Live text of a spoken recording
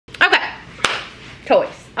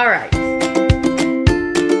choice. All right.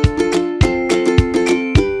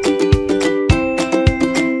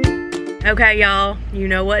 Okay, y'all, you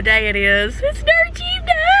know what day it is. It's Dirt Cheap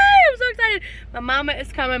Day. I'm so excited. My mama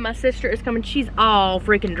is coming, my sister is coming. She's all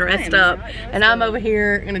freaking dressed up. And I'm over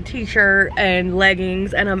here in a t-shirt and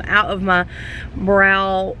leggings, and I'm out of my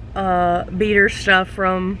brow beater stuff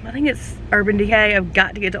from, I think it's Urban Decay. I've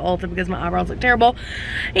got to get to Ulta because my eyebrows look terrible.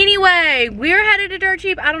 Anyway, we're headed to Dirt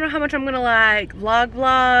Cheap. I don't know how much I'm gonna like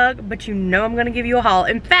vlog, but you know I'm gonna give you a haul.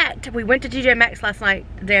 In fact, we went to TJ Maxx last night,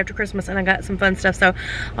 the day after Christmas, and I got some fun stuff. So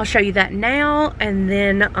I'll show you that now, and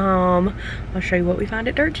then I'll show you what we find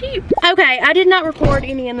at Dirt Cheap. Okay, I did not record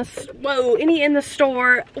any in the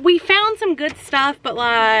store. We found some good stuff, but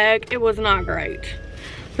like it was not great.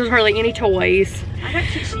 There's hardly any toys.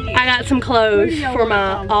 I got some clothes for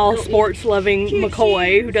my all sports loving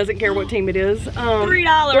McCoy, who doesn't care what team it is.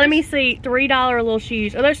 $3. Let me see, $3 little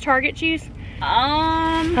shoes. Are those Target shoes?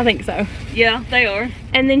 I think so. Yeah, they are.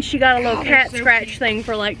 And then she got a little cat scratch thing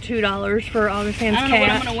for like $2 for August Hand's cat. I don't know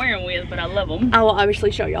what I'm gonna wear them with, but I love them. I will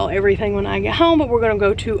obviously show y'all everything when I get home, but we're gonna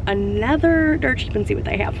go to another Dirt Cheap and see what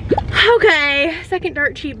they have. Okay, second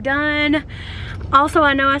Dirt Cheap done. Also,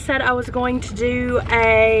 I know I said I was going to do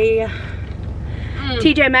a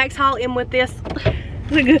TJ Maxx haul in with this.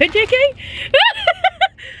 Is it good, JK?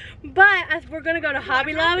 But we're gonna go to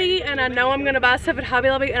Hobby Lobby, and I know I'm gonna buy stuff at Hobby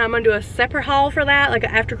Lobby, and I'm gonna do a separate haul for that, like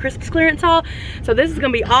an after Christmas clearance haul. So this is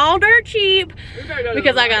gonna be all Dirt Cheap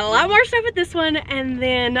because I got a lot more stuff at this one, and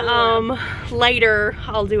then later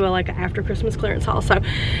I'll do like an after Christmas clearance haul. So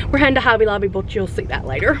we're heading to Hobby Lobby, but you'll see that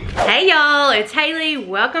later. Hey y'all, it's Haley.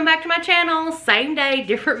 Welcome back to my channel. Same day,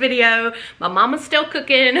 different video. My mama's still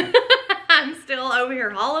cooking. I'm still over here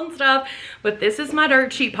hauling stuff, but this is my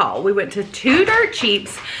Dirt Cheap haul. We went to 2 Dirt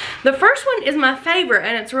Cheaps. The first one is my favorite,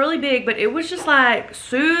 and it's really big, but it was just like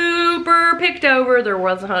super picked over. There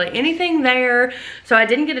wasn't hardly anything there, so I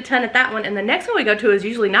didn't get a ton at that one. And the next one we go to is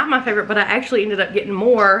usually not my favorite, but I actually ended up getting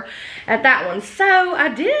more at that one. So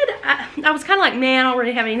I was kind of like, man, I don't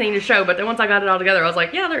really have anything to show, but then once I got it all together, I was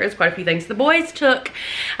like, yeah, there is quite a few things. The boys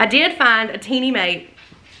I did find a Teeny Mate,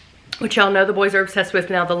 which y'all know the boys are obsessed with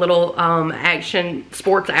now, the little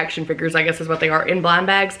sports action figures, I guess is what they are, in blind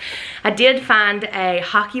bags. I did find a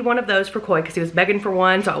hockey one of those for Coy because he was begging for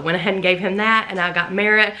one, so I went ahead and gave him that. And I got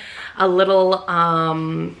Merritt a little,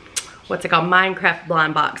 what's it called, Minecraft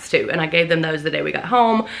blind box too, and I gave them those the day we got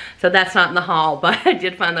home. So that's not in the haul, but I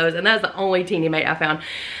did find those, and that's the only Teeny Mate I found.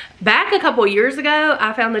 Back a couple years ago,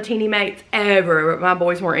 I found the Teeny Mates everywhere, but my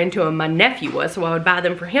boys weren't into them. My nephew was, so I would buy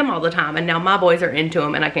them for him all the time, and now my boys are into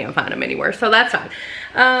them, and I can't find them anywhere, so that's fine.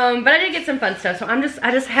 But I did get some fun stuff, so I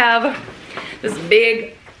just have this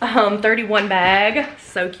big 31 bag.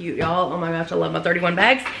 So cute, y'all. Oh my gosh, I love my 31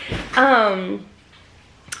 bags.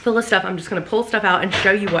 Full of stuff. I'm just gonna pull stuff out and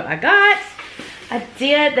show you what I got.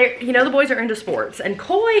 You know, the boys are into sports, and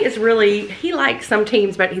Coy is really, he likes some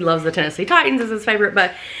teams, but he loves the Tennessee Titans as his favorite,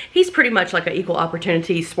 but he's pretty much like an equal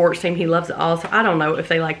opportunity sports team. He loves it all, so I don't know if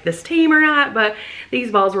they like this team or not, but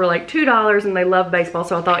these balls were like $2, and they love baseball,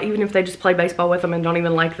 so I thought even if they just play baseball with them and don't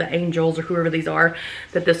even like the Angels or whoever these are,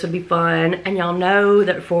 that this would be fun. And y'all know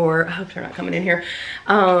that I hope they're not coming in here,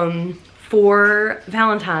 for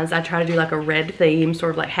Valentine's, I try to do like a red theme,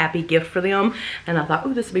 sort of like happy gift for them. And I thought,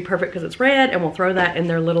 oh, this would be perfect because it's red, and we'll throw that in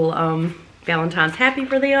their little Valentine's happy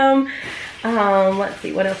for them. Let's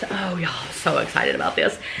see, what else? Oh, y'all, so excited about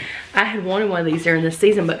this. I had wanted one of these during this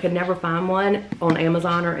season, but could never find one on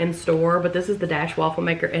Amazon or in store. But this is the Dash Waffle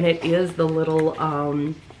Maker, and it is the little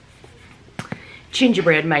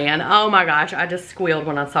gingerbread man. Oh my gosh, I just squealed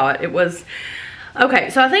when I saw it. It was... Okay,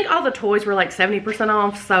 so I think all the toys were like 70%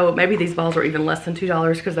 off, so maybe these balls were even less than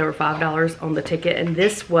 $2 because they were $5 on the ticket, and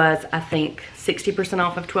this was, I think, 60%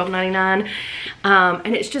 off of $12.99.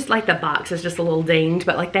 And it's just like the box is just a little dinged,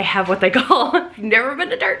 but like they have what they call, if you've never been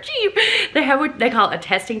to Dirt Cheap, they have what they call a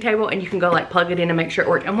testing table, and you can go like plug it in and make sure it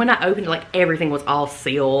worked. And when I opened it, like everything was all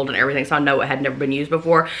sealed and everything, so I know it had never been used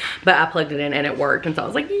before, but I plugged it in and it worked, and so I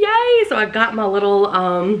was like, yay! So I got my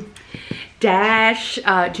little Dash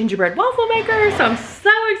gingerbread waffle maker, so I'm so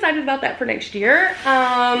excited about that for next year.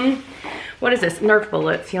 What is this? Nerf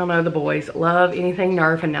bullets. Y'all know the boys love anything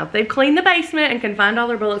Nerf, and now that they've cleaned the basement and can find all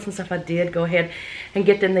their bullets and stuff, I did go ahead and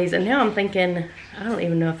get them these. And now I'm thinking, I don't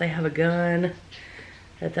even know if they have a gun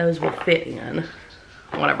that those will fit in.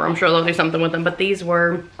 Whatever, I'm sure they'll do something with them, but these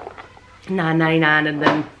were $9.99 and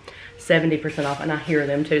then 70% off, and I hear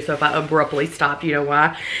them too, so if I abruptly stopped, you know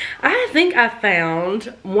why. I think I found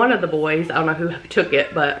one of the boys, I don't know who took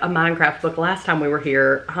it, but a Minecraft book last time we were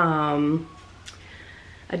here.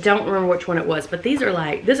 I don't remember which one it was, but these are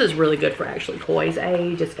like, this is really good for actually Koi's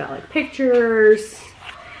age. It's got like pictures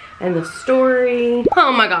and the story.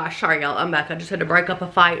 Oh my gosh, sorry y'all, I'm back. I just had to break up a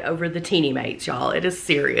fight over the Teeny Mates, y'all. It is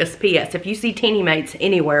serious. P.S. If you see Teeny Mates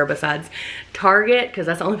anywhere besides Target, because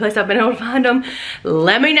that's the only place I've been able to find them,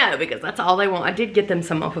 let me know, because that's all they want. I did get them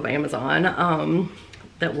some off of Amazon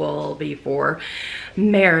that will be for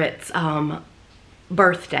Merritt's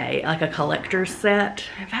birthday, like a collector's set.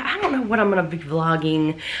 I don't know what I'm gonna be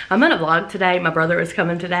vlogging. I'm gonna vlog today. My brother is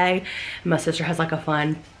coming today. My sister has like a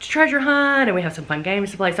fun treasure hunt and we have some fun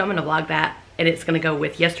games to play, so I'm gonna vlog that, and it's gonna go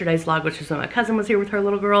with yesterday's vlog, which was when my cousin was here with her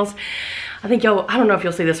little girls. I think y'all, I don't know if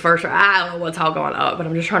you'll see this first, or I don't know what's all going up, but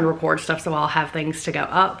I'm just trying to record stuff so I'll have things to go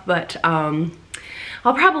up. But I'll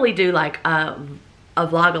probably do like a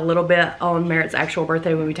vlog a little bit on Merritt's actual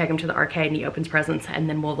birthday when we take him to the arcade and he opens presents, and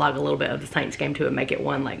then we'll vlog a little bit of the Saints game too and make it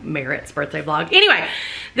one like Merritt's birthday vlog. Anyway,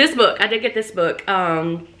 this book, I did get this book,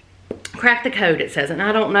 Crack the Code it says, and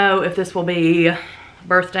I don't know if this will be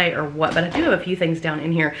birthday or what, but I do have a few things down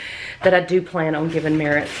in here that I do plan on giving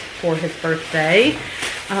Merritt for his birthday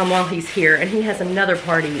while he's here, and he has another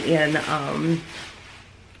party in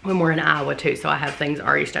when we're in Iowa too, so I have things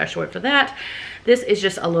already stashed away for that. This is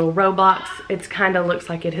just a little Roblox. It's kind of looks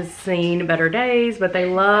like it has seen better days, but they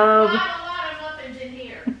love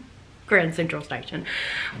Grand Central Station.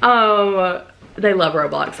 They love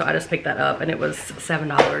Roblox, so I just picked that up, and it was $7,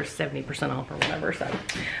 70% off or whatever, so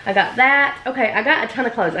I got that. Okay, I got a ton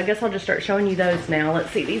of clothes. I guess I'll just start showing you those now. Let's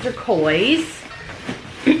see, these are Koi's.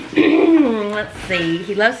 Let's see,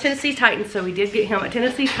 he loves Tennessee Titans, so we did get him a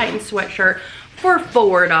Tennessee Titans sweatshirt for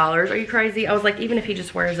 $4. Are you crazy? I was like, even if he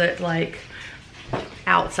just wears it like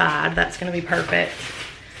outside, that's gonna be perfect.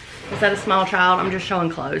 Is that a small child? I'm just showing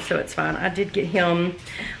clothes, so it's fine. I did get him,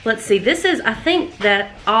 let's see, this is, I think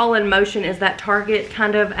that All in Motion is that Target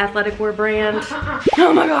kind of athletic wear brand.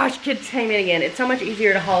 Oh my gosh, kids came in again. It's so much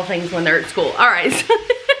easier to haul things when they're at school. All right, so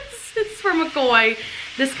this is for McCoy.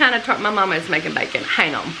 This kind of, my mama is making bacon.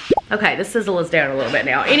 Hang on. Okay, the sizzle is down a little bit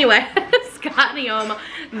now. Anyway, got him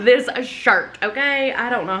this shirt, okay? I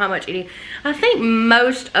don't know how much any. I think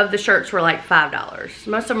most of the shirts were like $5.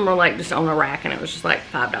 Most of them were like just on a rack, and it was just like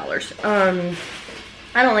 $5.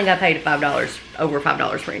 I don't think I paid $5, over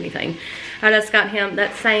 $5 for anything. I just got him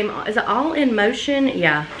that same, is it All in Motion?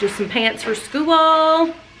 Yeah, just some pants for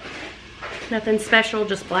school. Nothing special,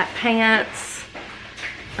 just black pants.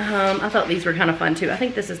 I thought these were kind of fun too. I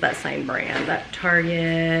think this is that same brand, that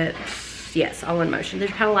Target. Yes, All in Motion. They're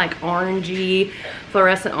kind of like orangey,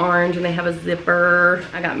 fluorescent orange, and they have a zipper.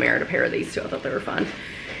 I got Merritt a pair of these too. I thought they were fun.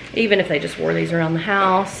 Even if they just wore these around the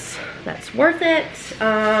house, that's worth it.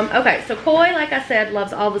 Okay, so Koi, like I said,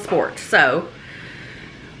 loves all the sports. So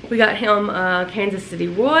we got him a Kansas City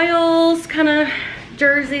Royals kind of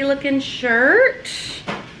jersey looking shirt.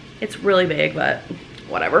 It's really big, but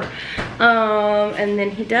whatever. And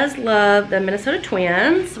then he does love the Minnesota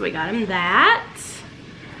Twins, so we got him that.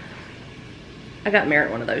 I got Merritt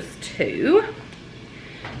one of those too.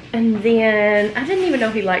 And then I didn't even know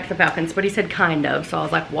he liked the Falcons, but he said kind of, so I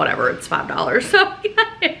was like, whatever, it's $5. So I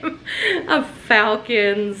got him a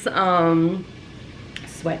Falcons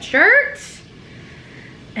sweatshirt.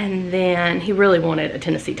 And then he really wanted a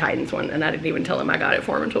Tennessee Titans one, and I didn't even tell him I got it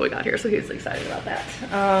for him until we got here, so he was excited about that.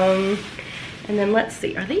 And then let's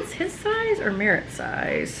see, are these his size or Merritt's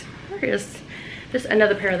size? Where is just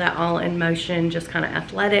another pair of that All in Motion, just kind of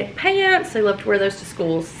athletic pants. They love to wear those to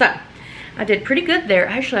school. So I did pretty good there.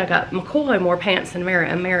 Actually, I got McCoy more pants than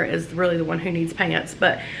Merritt, and Merritt is really the one who needs pants.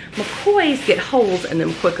 But McCoy's get holes in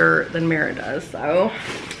them quicker than Merritt does. So,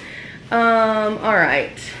 all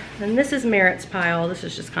right. And this is Merritt's pile. This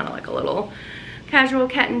is just kind of like a little casual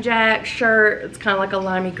cat and jack shirt. It's kind of like a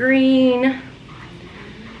limey green.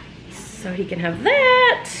 So he can have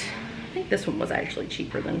that. I think this one was actually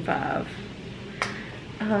cheaper than $5.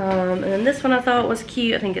 And then this one I thought was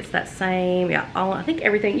cute. I think it's that same, yeah, I think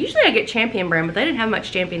everything. Usually I get Champion brand, but they didn't have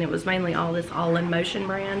much Champion. It was mainly all this All in Motion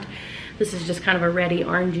brand. This is just kind of a reddy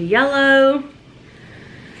orangey yellow.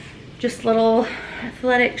 Just little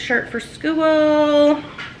athletic shirt for school.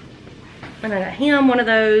 And I got him one of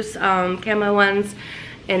those camo ones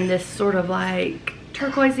in this sort of like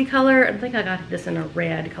turquoisey color. I think I got this in a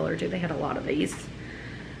red color too. They had a lot of these.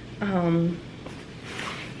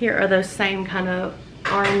 Here are those same kind of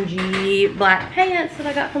orangey black pants that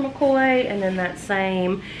I got from McCoy, and then that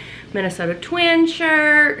same Minnesota Twin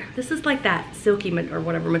shirt. This is like that silky or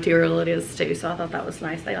whatever material it is too, so I thought that was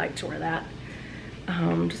nice. They like to wear that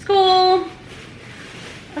to school.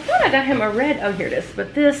 I thought I got him a red, oh here it is,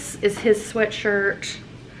 but this is his sweatshirt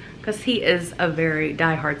because he is a very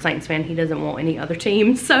diehard Saints fan. He doesn't want any other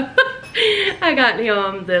team, so I got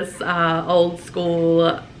him this old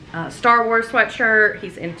school Star Wars sweatshirt.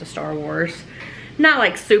 He's into Star Wars. Not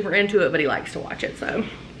like super into it, but he likes to watch it, so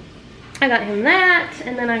I got him that.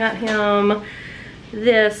 And then I got him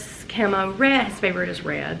this camo red. His favorite is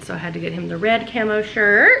red, so I had to get him the red camo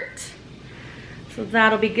shirt. So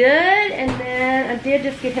that'll be good. And then I did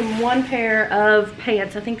just get him one pair of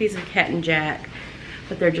pants. I think these are Cat and Jack,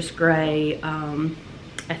 but they're just gray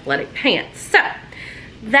athletic pants. So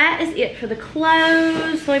that is it for the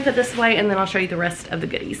clothes. Let me put this away and then I'll show you the rest of the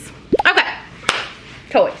goodies. Okay,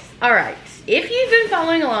 toys. All right, if you've been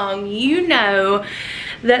following along, you know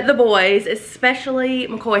that the boys, especially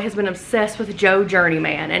McCoy, has been obsessed with Joe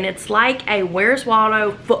Journeyman, and it's like a Where's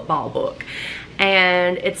Waldo football book.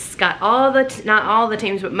 And it's got all the, not all the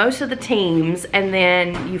teams, but most of the teams, and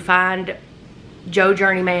then you find Joe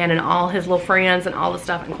Journeyman and all his little friends and all the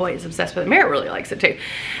stuff, and Coy is obsessed with it. Merritt really likes it too.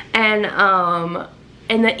 And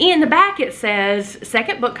in the back it says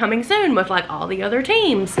second book coming soon with like all the other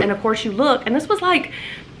teams. And of course you look, and this was like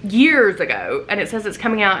years ago, and it says it's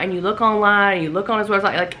coming out, and you look online and you look on his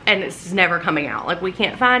website, like, and it's never coming out. Like, we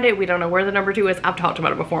can't find it. We don't know where the number 2 is. I've talked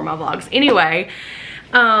about it before in my vlogs. Anyway,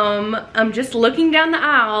 I'm just looking down the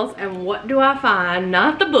aisles, and what do I find?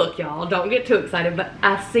 Not the book, y'all. Don't get too excited, but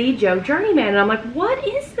I see Joe Journeyman, and I'm like, what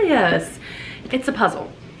is this? It's a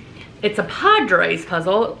puzzle. It's a Padres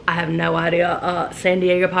puzzle. I have no idea. San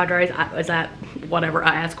Diego Padres, is that whatever?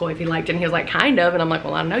 I asked Coy if he liked it, and he was like, kind of. And I'm like,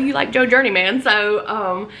 well, I know you like Joe Journeyman.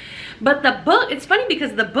 So, but the book, it's funny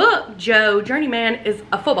because the book, Joe Journeyman, is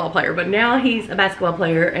a football player, but now he's a basketball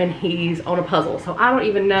player and he's on a puzzle. So I don't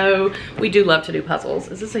even know. We do love to do puzzles.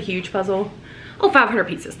 Is this a huge puzzle? Oh, 500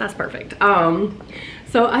 pieces. That's perfect.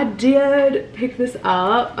 So I did pick this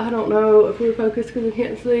up. I don't know if we're focused because we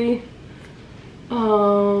can't see.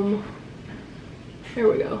 There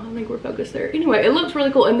we go. I think we're focused there. Anyway, it looks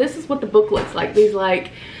really cool, and this is what the book looks like. These,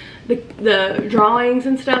 like, the drawings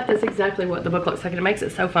and stuff, that's exactly what the book looks like, and it makes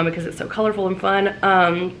it so fun because it's so colorful and fun.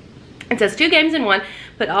 It says 2 games in 1.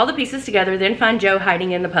 Put all the pieces together, then find Joe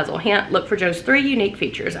hiding in the puzzle. Hint, look for Joe's 3 unique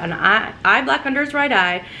features: an eye black under his right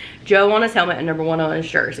eye, Joe on his helmet, and number 1 on his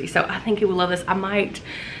jersey. So I think he will love this. I might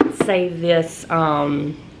save this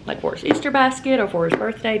like for his Easter basket or for his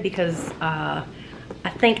birthday, because I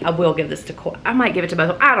think I will give this to Coy. I might give it to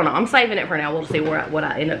both. I don't know. I'm saving it for now. We'll see what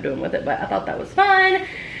I end up doing with it. But I thought that was fun.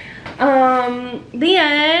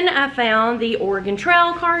 Then I found the Oregon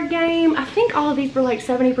Trail card game. I think all of these were like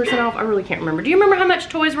 70% off. I really can't remember. Do you remember how much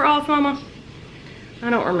toys were off, Mama? I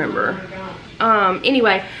don't remember.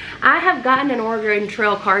 Anyway, I have gotten an Oregon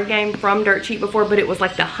Trail card game from Dirt Cheap before, but it was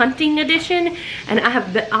like the hunting edition, and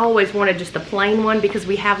I always wanted just the plain one because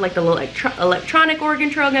we have like the little electronic Oregon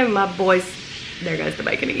Trail game. My boys, there goes the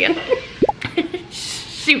bacon again.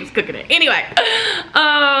 She was cooking it. Anyway,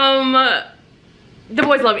 the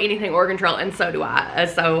boys love anything Oregon Trail, and so do I.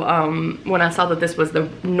 So when I saw that this was the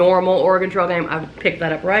normal Oregon Trail game, I picked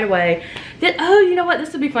that up right away. Then, oh, you know what?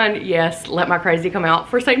 This would be fun. Yes, let my crazy come out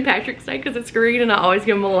for St. Patrick's Day because it's green, and I always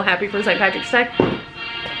give them a little happy for St. Patrick's Day.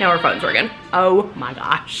 Now our phone's ringing. Oh my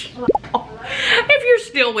gosh. If you're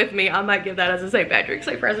still with me, I might give that as a St. Patrick's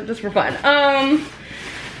Day present just for fun.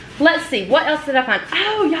 Let's see, what else did I find?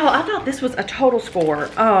 Oh, y'all, I thought this was a total score.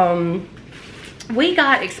 We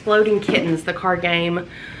got Exploding Kittens, the card game,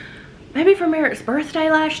 maybe for Merritt's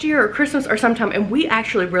birthday last year or Christmas or sometime, and we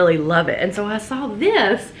actually really love it. And so I saw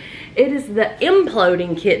this. It is the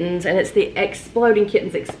Imploding Kittens, and it's the Exploding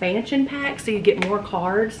Kittens expansion pack, so you get more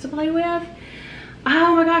cards to play with.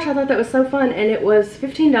 Oh my gosh, I thought that was so fun, and it was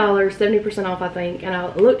 $15, 70% off, I think. And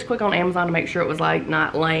I looked quick on Amazon to make sure it was like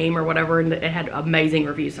not lame or whatever, and it had amazing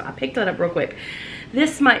reviews, so I picked that up real quick.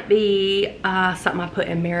 This might be something I put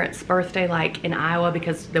in Merritt's birthday, like in Iowa,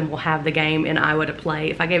 because then we'll have the game in Iowa to play.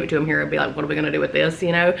 If I gave it to him here, it'd be like, what are we gonna do with this,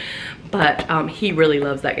 you know? But he really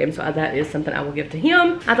loves that game, so that is something I will give to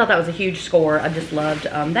him. I thought that was a huge score. I just loved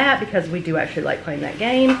that because we do actually like playing that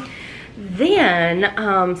game.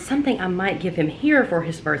 Then something I might give him here for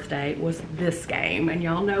his birthday was this game, and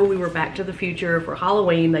y'all know we were Back to the Future for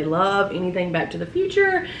Halloween. They love anything Back to the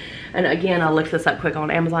Future, and again, I looked this up quick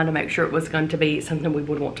on Amazon to make sure it was going to be something we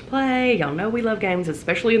would want to play. Y'all know we love games,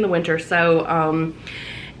 especially in the winter. So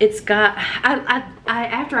it's got,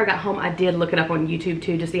 after I got home, I did look it up on YouTube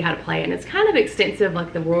too to see how to play it, and it's kind of extensive,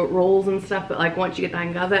 like the rules and stuff, but like once you get the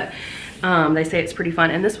hang of it, they say it's pretty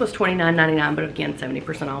fun. And this was $29.99, but again,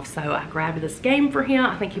 70% off. So I grabbed this game for him.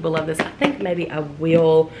 I think he will love this. I think maybe I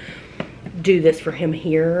will do this for him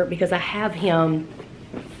here because I have him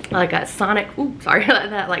like a Sonic,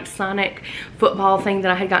 that like Sonic football thing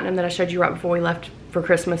that I had gotten him that I showed you right before we left for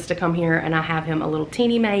Christmas to come here. And I have him a little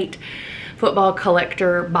teeny mate football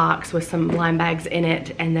collector box with some blind bags in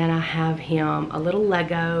it, and then I have him a little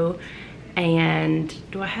Lego, and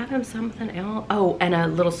do I have him something else? Oh, and a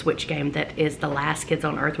little Switch game that is The Last Kids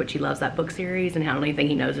on Earth, which he loves that book series, and I don't even think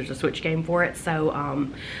he knows there's a Switch game for it. So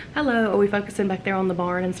hello, are we focusing back there on the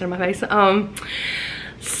barn instead of my face?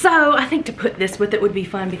 So I think to put this with it would be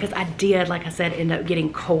fun, because I did, like I said, end up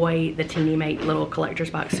getting Koi, the Teeny Mate little collector's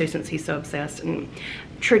box too, since he's so obsessed. And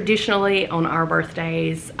traditionally on our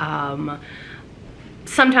birthdays,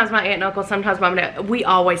 sometimes my aunt and uncle, sometimes mom and dad, we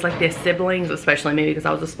always, like, this siblings, especially me because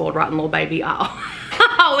I was a spoiled rotten little baby,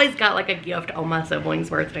 I always got like a gift on my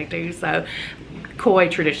siblings' birthday too. So Koi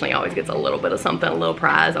traditionally always gets a little bit of something, a little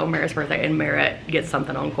prize on Merritt's birthday, and Merritt gets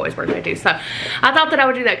something on Koi's birthday too. So I thought that I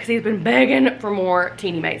would do that because he's been begging for more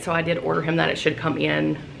Teeny Mates, so I did order him that. It should come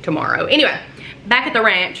in tomorrow. Anyway, back at the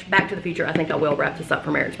ranch, Back to the Future. I think I will wrap this up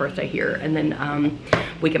for Merritt's birthday here, and then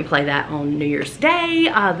we can play that on New Year's Day,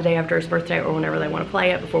 the day after his birthday, or whenever they want to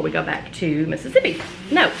play it before we go back to Mississippi.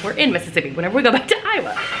 No, we're in Mississippi whenever we go back to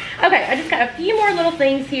Iowa. Okay, I just got a few more little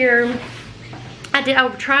things here. I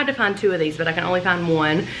tried to find 2 of these, but I can only find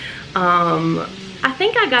 1. I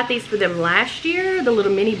think I got these for them last year, the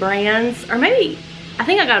little mini brands, or maybe, I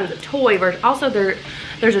think I got them the toy version. Also,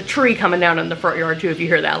 there's a tree coming down in the front yard too, if you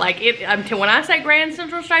hear that. Like, when I say Grand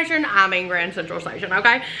Central Station, I mean Grand Central Station,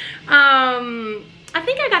 okay? I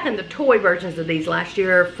think I got them the toy versions of these last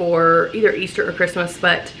year for either Easter or Christmas,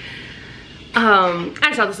 but I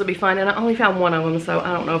just thought this would be fun, and I only found 1 of them, so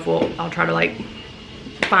I don't know if I'll try to, like,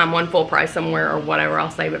 find one full price somewhere or whatever. I'll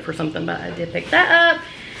save it for something, but I did pick that up.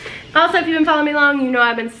 Also, if you've been following me long, you know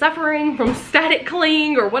I've been suffering from static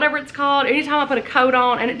cling, or whatever it's called. Anytime I put a coat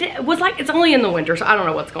on, and it was like, it's only in the winter, so I don't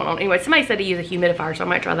know what's going on. Anyway, somebody said to use a humidifier, so I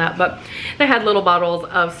might try that. But they had little bottles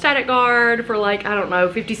of Static Guard for, like, I don't know,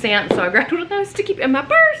 50 cents. So I grabbed one of those to keep in my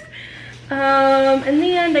purse. And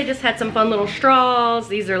then they just had some fun little straws.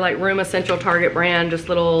 These are like Room Essential Target brand, just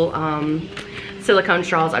little silicone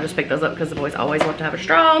straws. I just picked those up because the boys always want to have a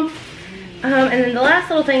straw. And then the last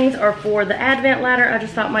little things are for the Advent ladder. I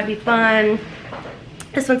just thought might be fun.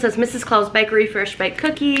 This one says Mrs. Claus Bakery Fresh Baked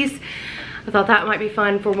Cookies. I thought that might be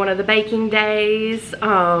fun for one of the baking days.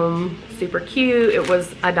 Super cute. It was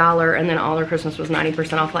 $1, and then all their Christmas was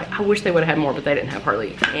 90% off. Like, I wish they would have had more, but they didn't have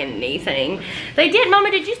hardly anything. They did. Mama,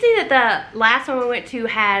 did you see that the last one we went to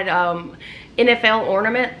had NFL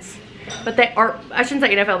ornaments? But they are, I shouldn't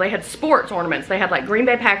say NFL, they had sports ornaments. They had like Green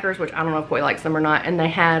Bay Packers, which I don't know if Coy likes them or not. And they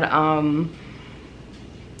had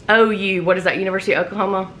OU, what is that, University of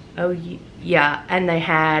Oklahoma? OU, yeah. And they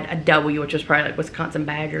had a W, which is probably like Wisconsin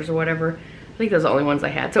Badgers or whatever. I think those are the only ones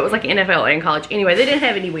they had. So it was like NFL and college. Anyway, they didn't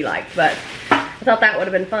have any we liked, but I thought that would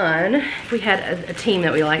have been fun if we had a team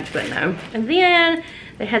that we liked, but no. And then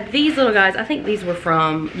they had these little guys. I think these were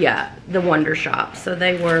from, yeah, the Wonder Shop. So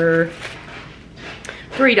they were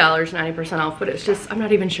 $3, 90% off, but it's just, I'm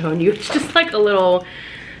not even showing you. It's just like a little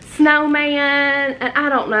snowman, and I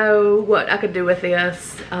don't know what I could do with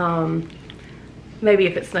this. Maybe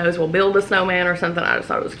if it snows, we'll build a snowman or something. I just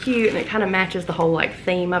thought it was cute, and it kind of matches the whole like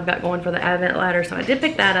theme I've got going for the Advent ladder. So I did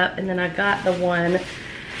pick that up, and then I got the one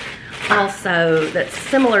also that's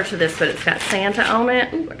similar to this, but it's got Santa on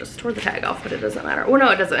it. Ooh, I just tore the tag off, but it doesn't matter. Well,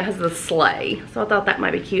 no, it doesn't. It has the sleigh. So I thought that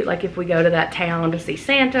might be cute, like if we go to that town to see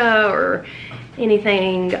Santa or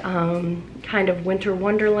anything kind of winter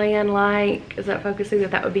wonderland like. Is that focusing?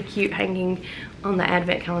 That would be cute hanging on the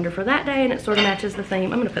Advent calendar for that day, and it sort of matches the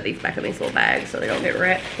theme. I'm gonna put these back in these little bags so they don't get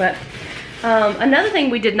wrecked. But another thing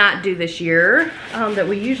we did not do this year that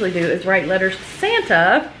we usually do is write letters to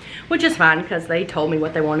Santa, which is fine because they told me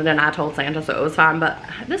what they wanted and I told Santa, so it was fine. But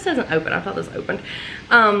this isn't open. I thought this opened.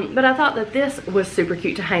 But I thought that this was super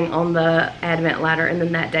cute to hang on the Advent ladder, and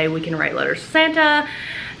then that day we can write letters to Santa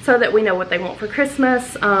so that we know what they want for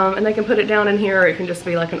Christmas. And they can put it down in here, or it can just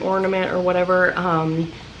be like an ornament or whatever.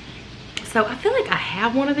 So I feel like I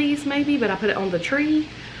have one of these maybe, but I put it on the tree.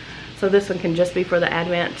 So this one can just be for the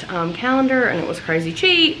Advent calendar, and it was crazy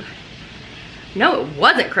cheap. No, it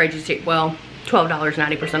wasn't crazy cheap. Well, $12,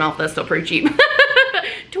 90% off. That's still pretty cheap. $12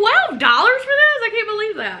 for this? I can't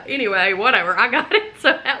believe that. Anyway, whatever. I got it.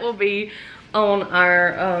 So that will be on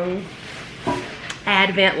our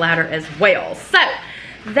Advent ladder as well. So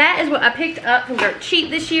that is what I picked up from Dirt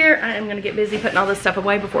Cheap this year. I am going to get busy putting all this stuff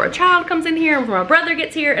away before a child comes in here and before my brother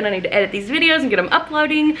gets here, and I need to edit these videos and get them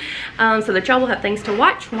uploading so that y'all will have things to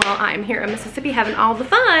watch while I am here in Mississippi having all the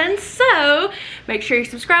fun. So make sure you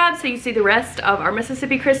subscribe so you see the rest of our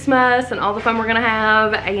Mississippi Christmas and all the fun we're going to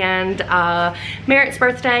have, and Merritt's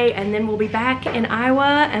birthday, and then we'll be back in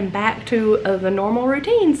Iowa and back to the normal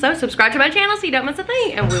routine. So subscribe to my channel so you don't miss a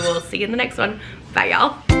thing, and we will see you in the next one. Bye,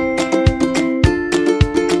 y'all.